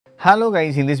Hello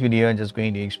guys, in this video I'm just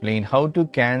going to explain how to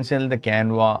cancel the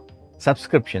Canva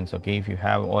subscriptions. Okay, if you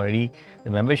have already the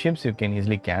memberships, you can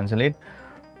easily cancel it.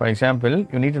 For example,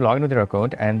 you need to log in with your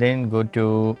account and then go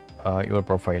to your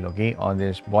profile. Okay, on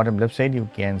this bottom left side you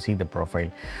can see the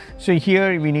profile. So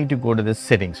here we need to go to the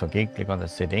settings. Okay, click on the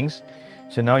settings.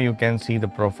 So now you can see the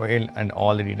profile and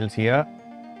all the details here.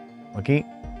 Okay,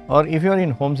 or if you are in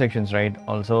home sections, right,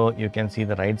 also you can see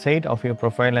the right side of your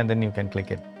profile and then you can click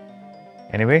it.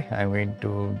 Anyway, I'm going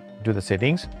to do the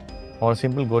settings, or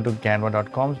simple go to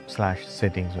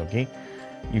canva.com/settings. Okay,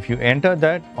 if you enter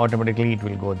that, automatically it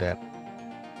will go there.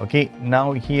 Okay,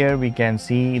 now here we can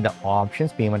see the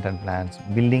options, payment and plans,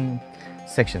 billing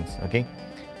sections. Okay,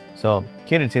 so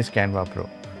here it says Canva Pro.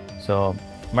 So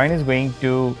mine is going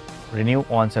to renew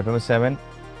on September 7.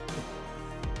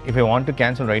 If I want to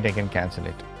cancel, right, I can cancel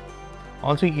it.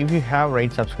 Also, if you have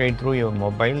right subscribed through your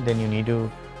mobile, then you need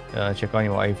to check on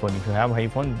your iPhone. If you have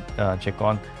iPhone, check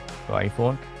on your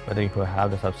iPhone whether if you have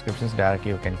the subscriptions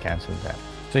directly, you can cancel that.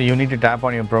 So you need to tap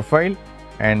on your profile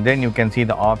and then you can see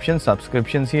the options,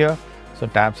 subscriptions here. So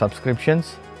tap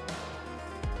subscriptions.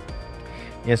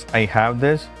 Yes, I have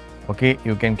this. Okay,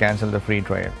 you can cancel the free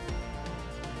trial.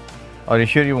 Are you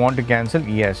sure you want to cancel?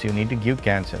 Yes, you need to give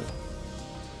cancel.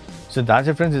 So that's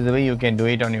the difference, is the way you can do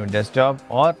it on your desktop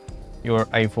or your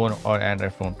iPhone or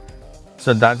Android phone.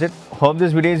 So that's it. Hope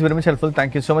this video is very much helpful.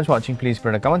 Thank you so much for watching. Please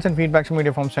put a comments and feedback in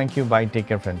video forms. Thank you. Bye. Take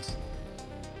care, friends.